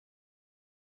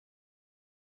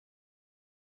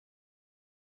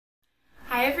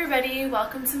Hi everybody,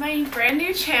 welcome to my brand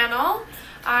new channel.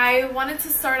 I wanted to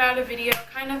start out a video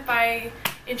kind of by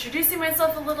introducing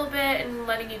myself a little bit and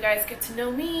letting you guys get to know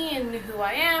me and who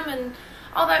I am and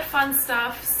all that fun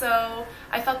stuff. So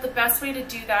I thought the best way to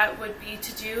do that would be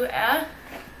to do a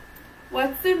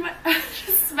what's in my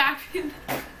just smacking.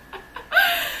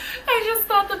 I just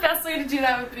thought the best way to do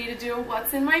that would be to do a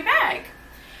what's in my bag.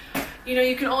 You know,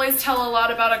 you can always tell a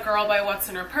lot about a girl by what's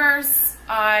in her purse.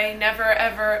 I never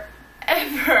ever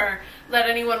let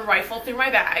anyone rifle through my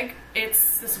bag.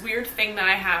 It's this weird thing that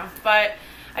I have, but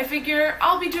I figure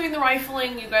I'll be doing the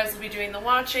rifling, you guys will be doing the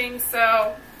watching,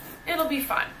 so it'll be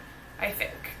fun, I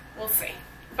think. We'll see.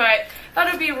 But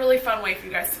that would be a really fun way for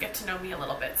you guys to get to know me a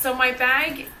little bit. So my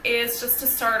bag is, just to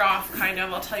start off kind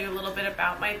of, I'll tell you a little bit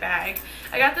about my bag.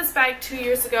 I got this bag 2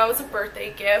 years ago as a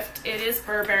birthday gift. It is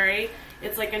Burberry.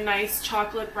 It's like a nice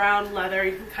chocolate brown leather.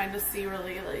 You can kind of see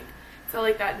really it's got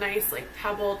like that nice like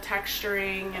pebble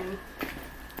texturing, and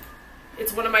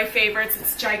it's one of my favorites.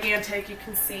 It's gigantic. You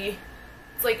can see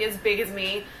it's like as big as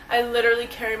me. I literally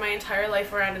carry my entire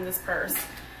life around in this purse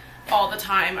all the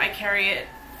time. I carry it.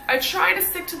 I try to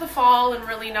stick to the fall and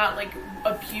really not like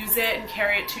abuse it and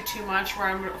carry it too much where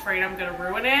I'm afraid I'm going to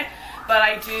ruin it. But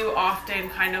I do often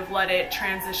kind of let it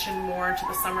transition more into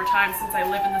the summertime. Since I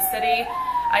live in the city,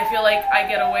 I feel like I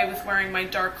get away with wearing my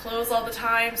dark clothes all the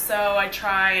time. So I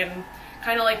try and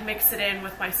kind of like mix it in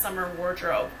with my summer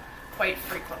wardrobe quite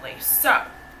frequently. So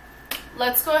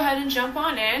let's go ahead and jump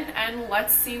on in and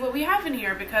let's see what we have in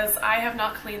here, because I have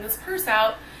not cleaned this purse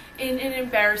out in an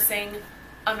embarrassing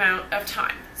amount of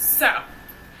time. So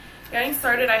getting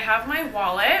started, I have my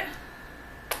wallet,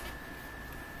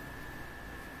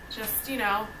 just, you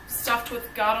know, stuffed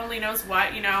with God only knows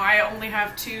what. You know, I only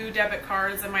have 2 debit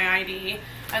cards and my ID,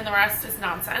 and the rest is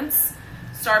nonsense.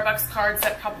 Starbucks cards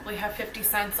that probably have 50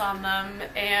 cents on them,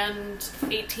 and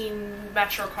 18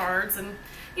 Metro cards, and,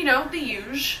 you know, the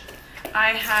huge. I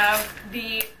have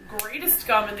the greatest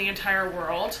gum in the entire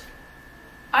world.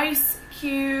 Ice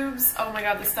cubes. Oh my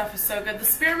god, this stuff is so good. The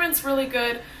spearmint's really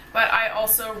good, but I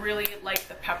also really like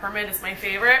the peppermint. Is my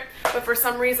favorite, but for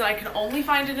some reason I can only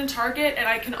find it in Target, and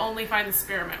I can only find the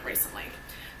spearmint recently,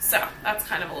 so that's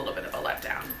kind of a little bit of a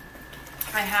letdown.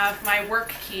 I have my work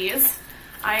keys.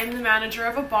 I am the manager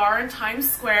of a bar in Times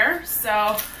Square, so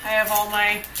I have all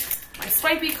my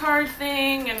swipey card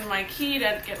thing and my key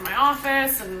to get in my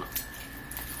office and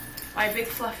my big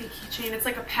fluffy keychain. It's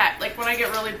like a pet. Like when I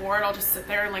get really bored, I'll just sit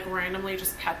there and like randomly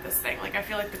just pet this thing. Like I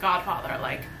feel like the Godfather,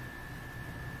 like,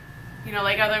 you know,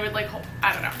 like how they would like,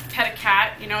 I don't know, pet a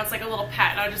cat, you know, it's like a little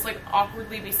pet, and I would just like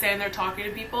awkwardly be standing there talking to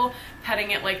people,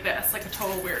 petting it like this, like a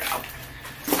total weirdo.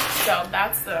 So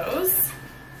that's those.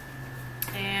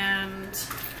 And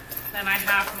then I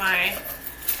have my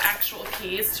actual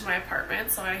keys to my apartment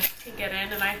so I can get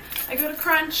in, and I go to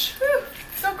Crunch. Whew,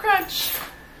 so Crunch.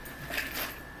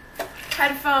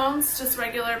 Headphones, just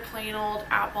regular plain old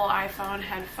Apple iPhone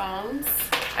headphones.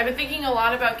 I've been thinking a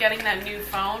lot about getting that new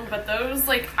phone, but those,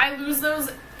 like, I lose those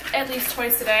at least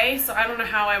twice a day, so I don't know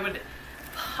how I would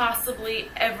possibly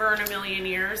ever in a million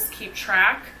years keep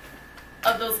track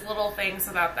of those little things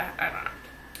without that. I don't know.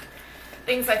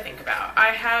 Things I think about. I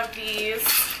have these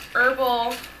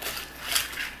herbal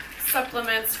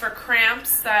supplements for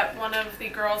cramps that one of the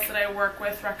girls that I work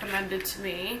with recommended to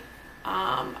me.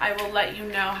 I will let you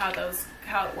know how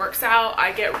it works out.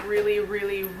 I get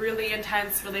really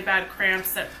intense, really bad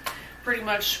cramps that pretty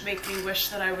much make me wish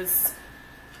that I was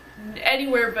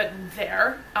anywhere but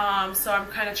there. So I'm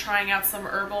kind of trying out some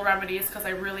herbal remedies because I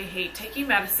really hate taking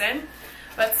medicine.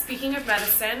 But speaking of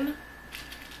medicine,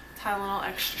 Tylenol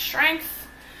extra strength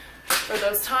for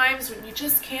those times when you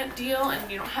just can't deal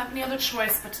and you don't have any other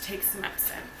choice but to take some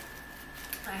medicine.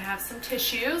 I have some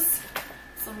tissues,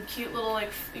 some cute little, like,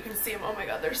 you can see them, oh my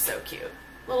god, they're so cute.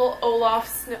 Little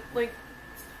Olaf, like,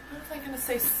 what was I going to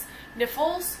say,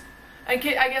 sniffles? I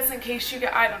guess in case you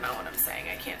get, I don't know what I'm saying,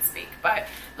 I can't speak, but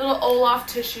little Olaf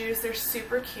tissues, they're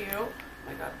super cute. Oh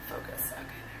my god, focus, okay.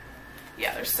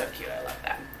 Yeah, they're so cute. I love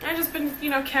that. I've just been, you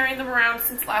know, carrying them around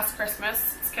since last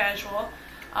Christmas. It's casual.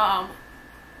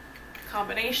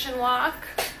 Combination lock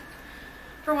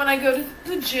for when I go to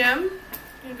the gym.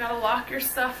 You've got to lock your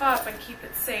stuff up and keep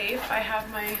it safe. I have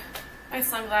my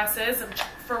sunglasses, and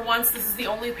for once, this is the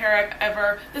only pair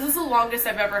this is the longest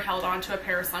I've ever held on to a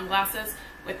pair of sunglasses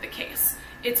with the case.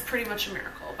 It's pretty much a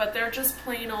miracle, but they're just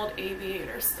plain old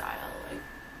aviator style, like.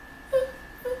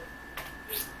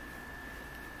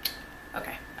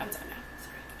 Okay, I'm done now.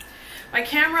 Sorry. My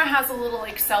camera has a little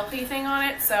like selfie thing on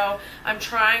it, so I'm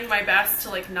trying my best to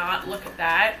like not look at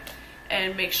that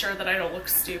and make sure that I don't look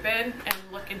stupid and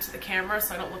look into the camera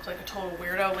so I don't look like a total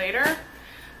weirdo later.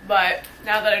 But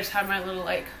now that I just had my little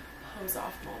like pose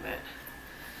off moment,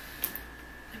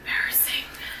 embarrassing.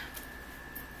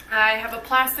 I have a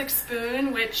plastic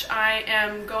spoon, which I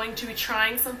am going to be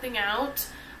trying something out.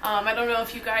 I don't know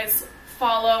if you guys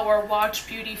follow or watch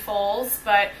Beautifuls,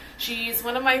 but she's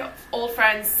one of my old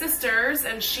friend's sisters,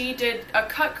 and she did a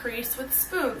cut crease with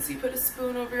spoons. You put a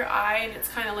spoon over your eye and it's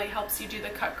kind of like helps you do the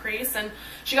cut crease, and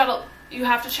she got a, you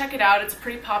have to check it out. It's a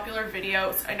pretty popular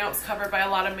video. I know it's covered by a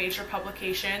lot of major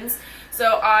publications.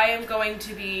 So I am going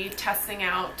to be testing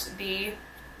out the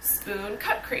spoon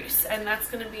cut crease, and that's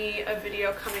going to be a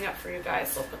video coming up for you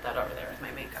guys. So I'll put that over there with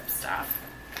my makeup stuff.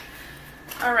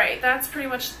 Alright, that's pretty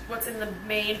much what's in the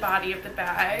main body of the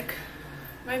bag.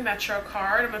 My Metro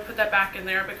card, I'm going to put that back in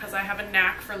there because I have a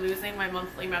knack for losing my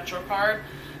monthly Metro card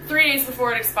 3 days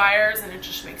before it expires, and it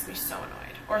just makes me so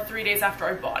annoyed. Or 3 days after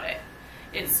I bought it.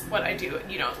 It's what I do,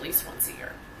 you know, at least once a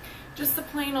year. Just a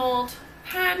plain old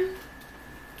pen.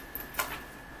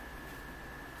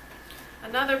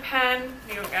 Another pen.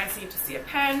 You guys need to see a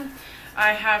pen.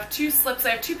 I have 2 slips. I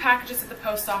have 2 packages at the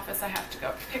post office I have to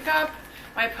go pick up.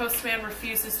 My postman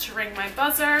refuses to ring my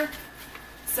buzzer,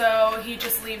 so he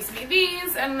just leaves me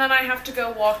these, and then I have to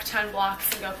go walk 10 blocks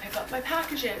and go pick up my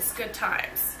packages. Good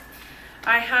times.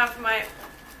 I have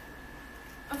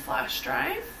a flash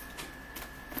drive.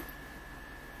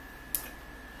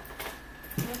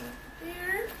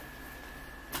 There.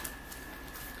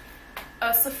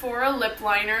 A Sephora lip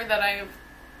liner that I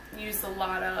use a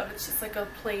lot of. It's just like a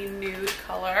plain nude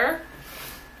color.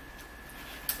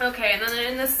 Okay, and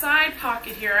then in the side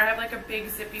pocket here, I have like a big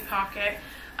zippy pocket.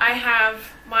 I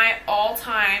have my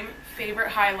all-time favorite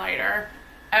highlighter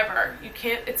ever. You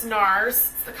can't, it's NARS.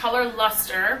 It's the color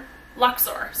Luxor,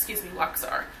 excuse me,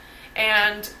 Luxor.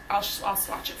 And I'll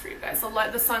swatch it for you guys.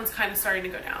 The sun's kind of starting to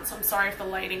go down, so I'm sorry if the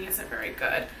lighting isn't very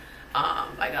good.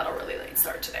 I got a really late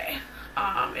start today.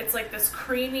 It's like this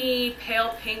creamy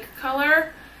pale pink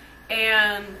color,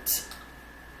 and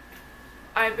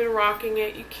I've been rocking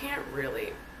it. You can't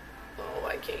really, oh,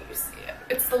 why can't you see it?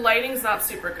 It's, the lighting's not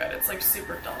super good. It's like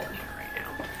super dull in here right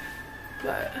now.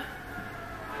 But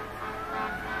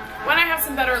when I have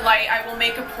some better light, I will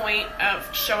make a point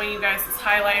of showing you guys this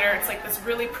highlighter. It's like this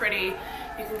really pretty,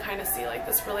 you can kind of see like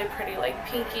this really pretty like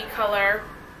pinky color.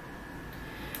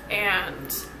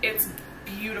 And it's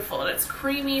beautiful, and it's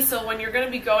creamy, so when you're going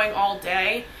to be going all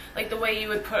day, like the way you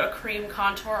would put a cream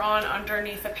contour on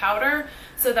underneath a powder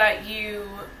so that you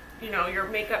know, your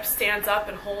makeup stands up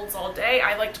and holds all day,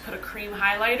 I like to put a cream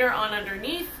highlighter on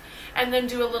underneath and then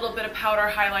do a little bit of powder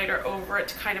highlighter over it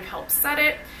to kind of help set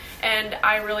it. And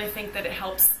I really think that it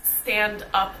helps stand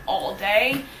up all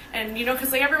day. And you know,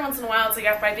 because like every once in a while, it's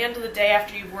like by the end of the day,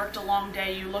 after you've worked a long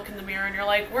day, you look in the mirror and you're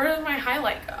like, where did my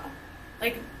highlight go?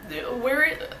 Like,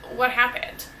 what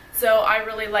happened? So I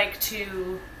really like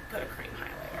to put a cream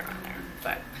highlighter on there,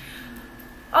 but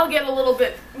I'll get a little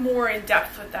bit more in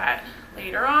depth with that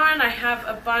later on. I have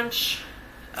a bunch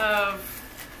of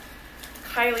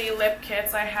Kylie lip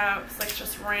kits. I have like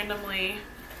just randomly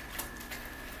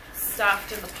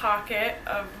stuffed in the pocket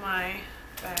of my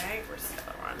bag. Where's the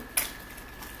other one?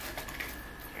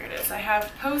 Here it is. I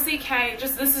have Posy K.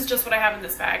 This is just what I have in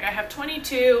this bag. I have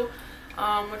 22.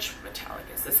 Which metallic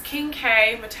is this? King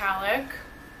K metallic.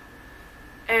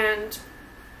 And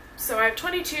so I have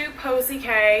 22 Posy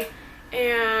K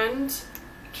and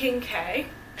King K.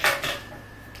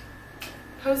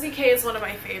 Posy K is one of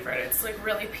my favorite. It's like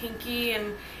really pinky,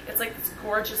 and it's like this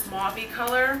gorgeous mauve-y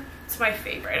color. It's my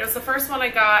favorite. It was the first one I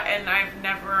got, and I've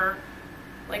never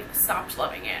like stopped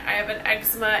loving it. I have an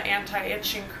eczema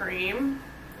anti-itching cream.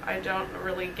 I don't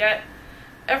really get,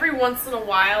 every once in a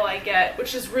while I get,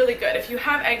 which is really good. If you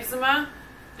have eczema,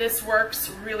 this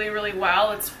works really, really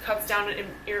well. It cuts down an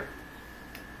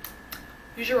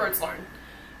use your words, Lauren,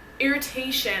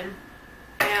 irritation,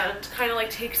 and kind of like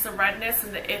takes the redness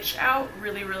and the itch out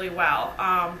really, really well.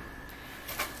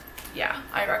 Yeah,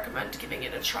 I recommend giving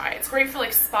it a try. It's great for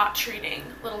like spot treating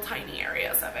little tiny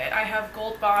areas of it. I have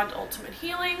Gold Bond Ultimate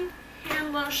Healing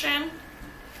hand lotion.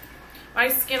 My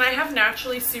skin, I have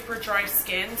naturally super dry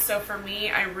skin, so for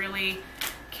me, I really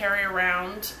carry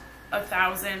around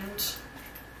 1,000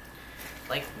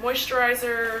 like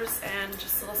moisturizers and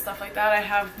just little stuff like that. I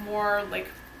have more like,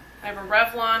 I have a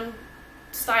Revlon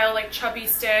style like chubby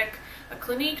stick, a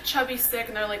Clinique chubby stick,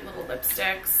 and they're like little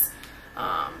lipsticks.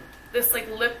 This like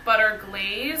lip butter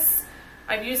glaze,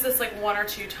 I've used this like 1 or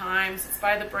 2 times. It's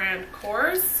by the brand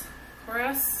Kors.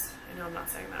 I know I'm not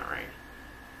saying that right.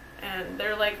 And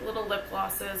they're like little lip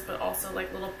glosses, but also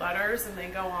like little butters, and they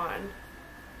go on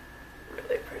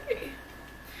really pretty.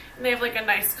 And they have like a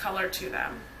nice color to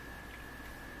them.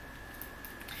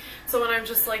 So when I'm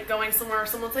just like going somewhere,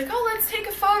 someone's like, oh, let's take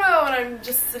a photo, and I'm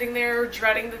just sitting there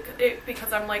dreading it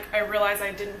because I'm like, I realize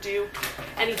I didn't do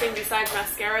anything besides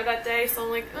mascara that day, so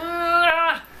I'm like,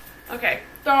 ugh. Okay,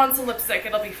 throw on some lipstick,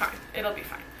 it'll be fine, it'll be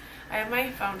fine. I have my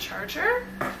phone charger.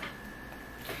 I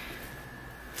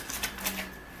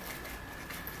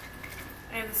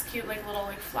have this cute like little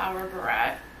like flower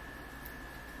barrette.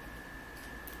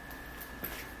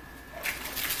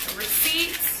 A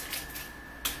receipt.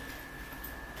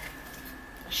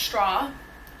 A straw.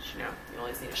 You know, you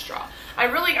always need a straw. I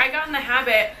got in the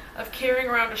habit of carrying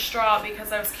around a straw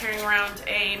because I was carrying around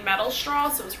a metal straw,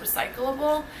 so it was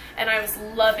recyclable, and I was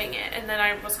loving it. And then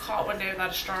I was caught one day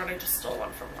without a straw, and I just stole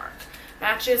one from work.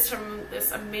 Matches from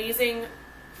this amazing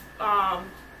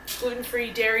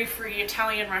gluten-free, dairy-free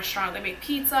Italian restaurant. They make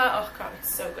pizza. Oh god,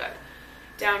 it's so good.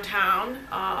 Downtown,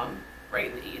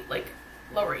 right in the like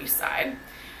Lower East Side.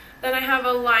 Then I have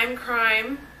a Lime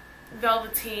Crime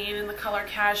velveteen in the color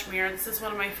cashmere. This is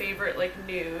one of my favorite like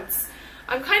nudes.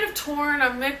 I'm kind of torn.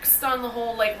 I'm mixed on the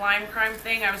whole like Lime Crime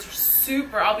thing.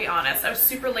 I'll be honest, I was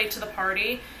super late to the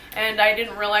party, and I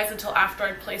didn't realize until after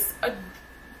I'd placed a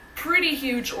pretty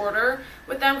huge order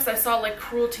with them, because I saw like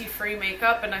cruelty-free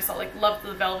makeup, and I saw like Love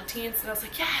the Velveteens, and I was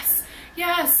like, yes,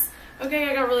 yes. Okay,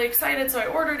 I got really excited, so I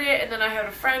ordered it, and then I had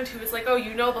a friend who was like, oh,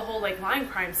 you know the whole like Lime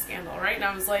Crime scandal, right? And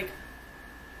I was like,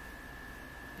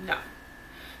 no.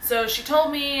 So she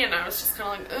told me, and I was just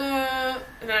kind of like,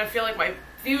 and then I feel like my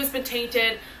view has been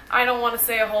tainted. I don't want to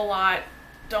say a whole lot.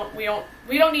 We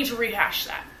don't need to rehash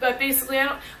that. But basically,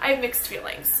 I have mixed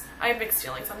feelings. I have mixed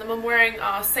feelings on them. I'm wearing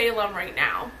Salem right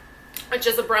now, which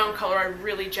is a brown color I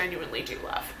really genuinely do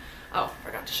love. Oh,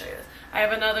 forgot to show you this. I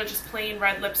have another just plain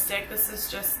red lipstick. This is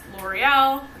just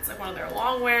L'Oreal. It's like one of their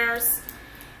long wears.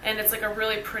 And it's like a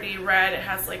really pretty red. It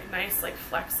has like nice like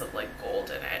flecks of like gold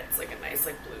in it. It's like a nice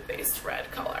like blue-based red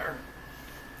color.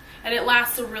 And it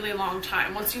lasts a really long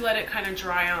time. Once you let it kind of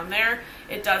dry on there,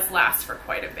 it does last for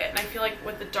quite a bit. And I feel like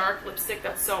with the dark lipstick,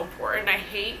 that's so important. I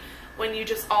hate when you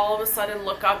just all of a sudden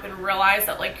look up and realize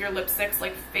that like your lipstick's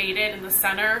like faded in the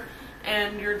center,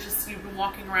 and you've been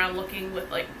walking around looking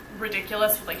with like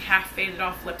ridiculous with like half faded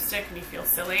off lipstick, and you feel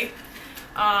silly.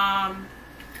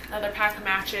 Another pack of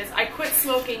matches. I quit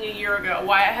smoking a year ago.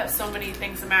 Why I have so many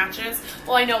things of matches?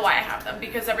 Well, I know why I have them,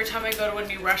 because every time I go to a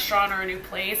new restaurant or a new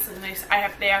place and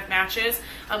they have matches,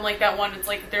 I'm like, that one, it's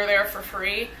like they're there for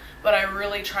free, but I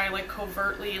really try to like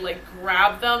covertly like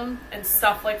grab them and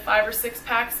stuff like 5 or 6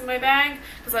 packs in my bag,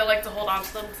 because I like to hold on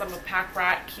to them, because I'm a pack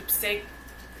rat, keepsake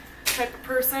type of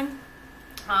person.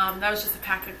 That was just a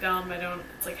pack of gum.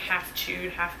 It's like half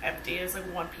chewed, half empty. There's like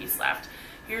one piece left.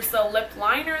 Here's the lip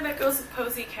liner that goes with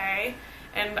Posy K,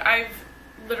 and I've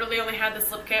literally only had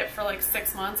this lip kit for like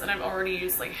 6 months, and I've already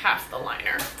used like half the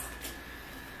liner.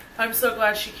 I'm so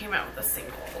glad she came out with the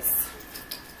singles.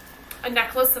 A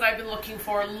necklace that I've been looking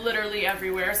for literally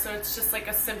everywhere, so it's just like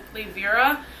a Simply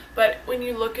Vera, but when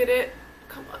you look at it,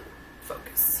 come on,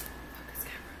 focus. Focus,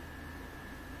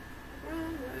 camera.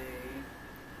 Runway.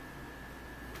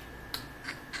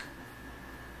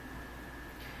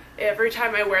 Every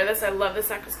time I wear this, I love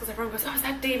this necklace, because everyone goes, oh, is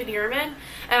that David Ehrman?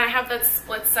 And I have that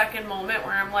split-second moment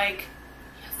where I'm like,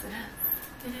 yes, it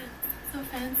is. It is. It's so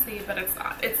fancy. But it's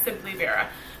not. It's Simply Vera.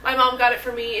 My mom got it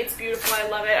for me. It's beautiful. I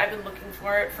love it. I've been looking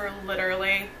for it for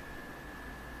literally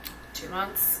 2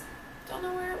 months. Don't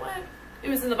know where it went. It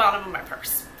was in the bottom of my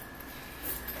purse.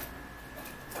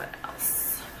 What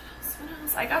else? What else? What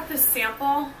else? I got this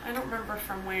sample. I don't remember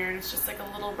from where. And it's just like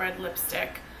a little red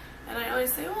lipstick. And I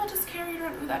always say, oh, I'll just carry it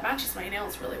around. Ooh, that matches my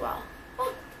nails really well.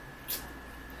 Oh.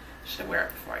 Should wear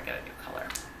it before I get a new color.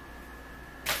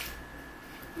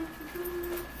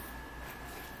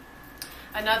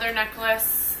 Another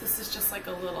necklace. This is just like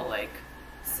a little like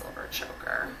silver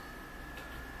choker.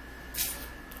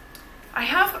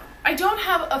 I don't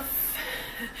have a,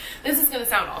 this is going to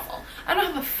sound awful. I don't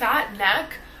have a fat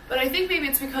neck, but I think maybe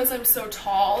it's because I'm so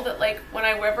tall that like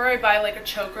whenever I buy like a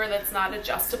choker that's not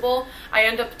adjustable, I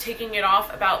end up taking it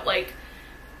off about like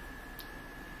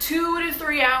 2 to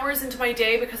 3 hours into my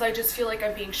day, because I just feel like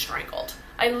I'm being strangled.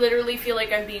 I literally feel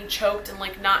like I'm being choked, and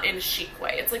like not in a chic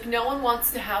way. It's like no one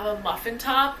wants to have a muffin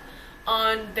top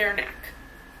on their neck.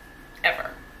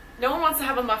 Ever. No one wants to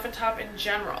have a muffin top in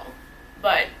general.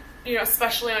 But, you know,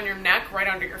 especially on your neck, right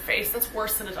under your face, that's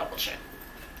worse than a double chin.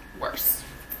 Worse.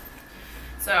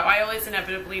 So I always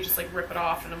inevitably just like rip it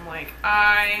off, and I'm like,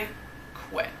 I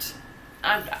quit.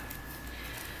 I'm done.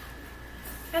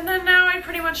 And then now I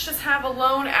pretty much just have a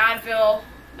lone Advil,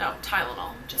 no,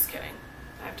 Tylenol, just kidding.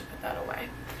 I have to put that away.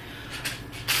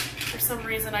 For some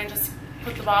reason I just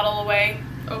put the bottle away.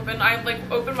 I like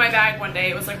opened my bag one day.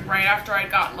 It was like right after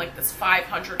I'd gotten like this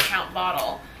 500 count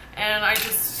bottle, and I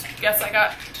just guess I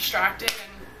got distracted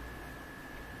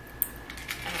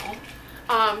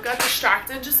and got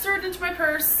distracted, just threw it into my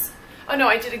purse. Oh no,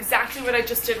 I did exactly what I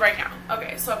just did right now.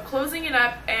 Okay, so I'm closing it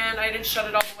up, and I didn't shut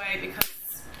it all the way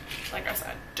because, like I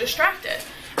said, distracted.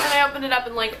 And I opened it up,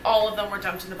 and like all of them were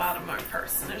dumped in the bottom of my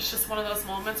purse. And it's just one of those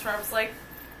moments where I was like,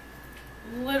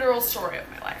 literal story of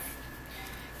my life.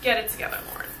 Get it together,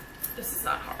 Lauren. This is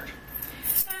not hard.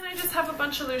 And I just have a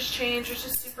bunch of loose change, which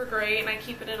is super great, and I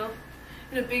keep it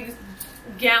in a big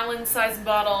gallon-sized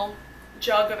bottle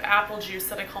jug of apple juice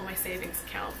that I call my savings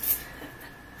account.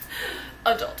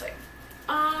 Adulting.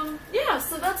 Yeah,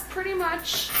 so that's pretty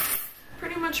much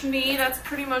me. That's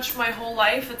pretty much my whole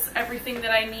life. It's everything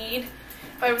that I need.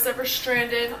 If I was ever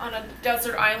stranded on a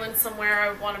desert island somewhere, I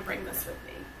would want to bring this with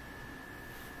me.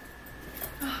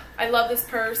 I love this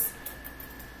purse.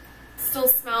 Still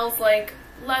smells like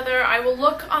leather. I will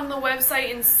look on the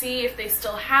website and see if they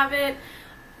still have it.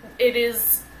 It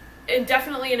is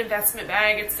definitely an investment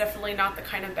bag. It's definitely not the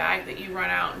kind of bag that you run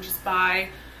out and just buy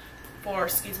for,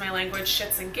 excuse my language,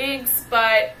 shits and gigs,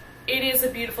 but it is a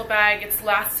beautiful bag. It's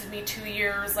lasted me 2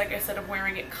 years. Like I said, I'm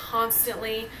wearing it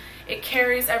constantly. It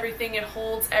carries everything, it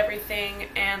holds everything,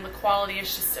 and the quality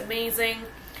is just amazing.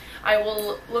 I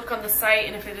will look on the site,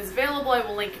 and if it is available, I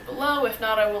will link it below. If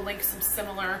not, I will link some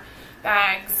similar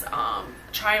bags.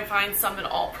 Try and find some in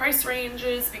all price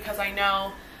ranges, because I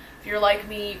know if you're like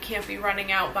me, you can't be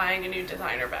running out buying a new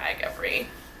designer bag every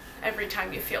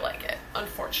time you feel like it,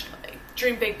 unfortunately.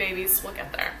 Dream big, babies. We'll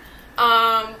get there.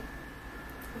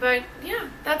 But yeah,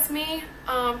 that's me.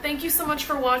 Thank you so much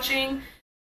for watching.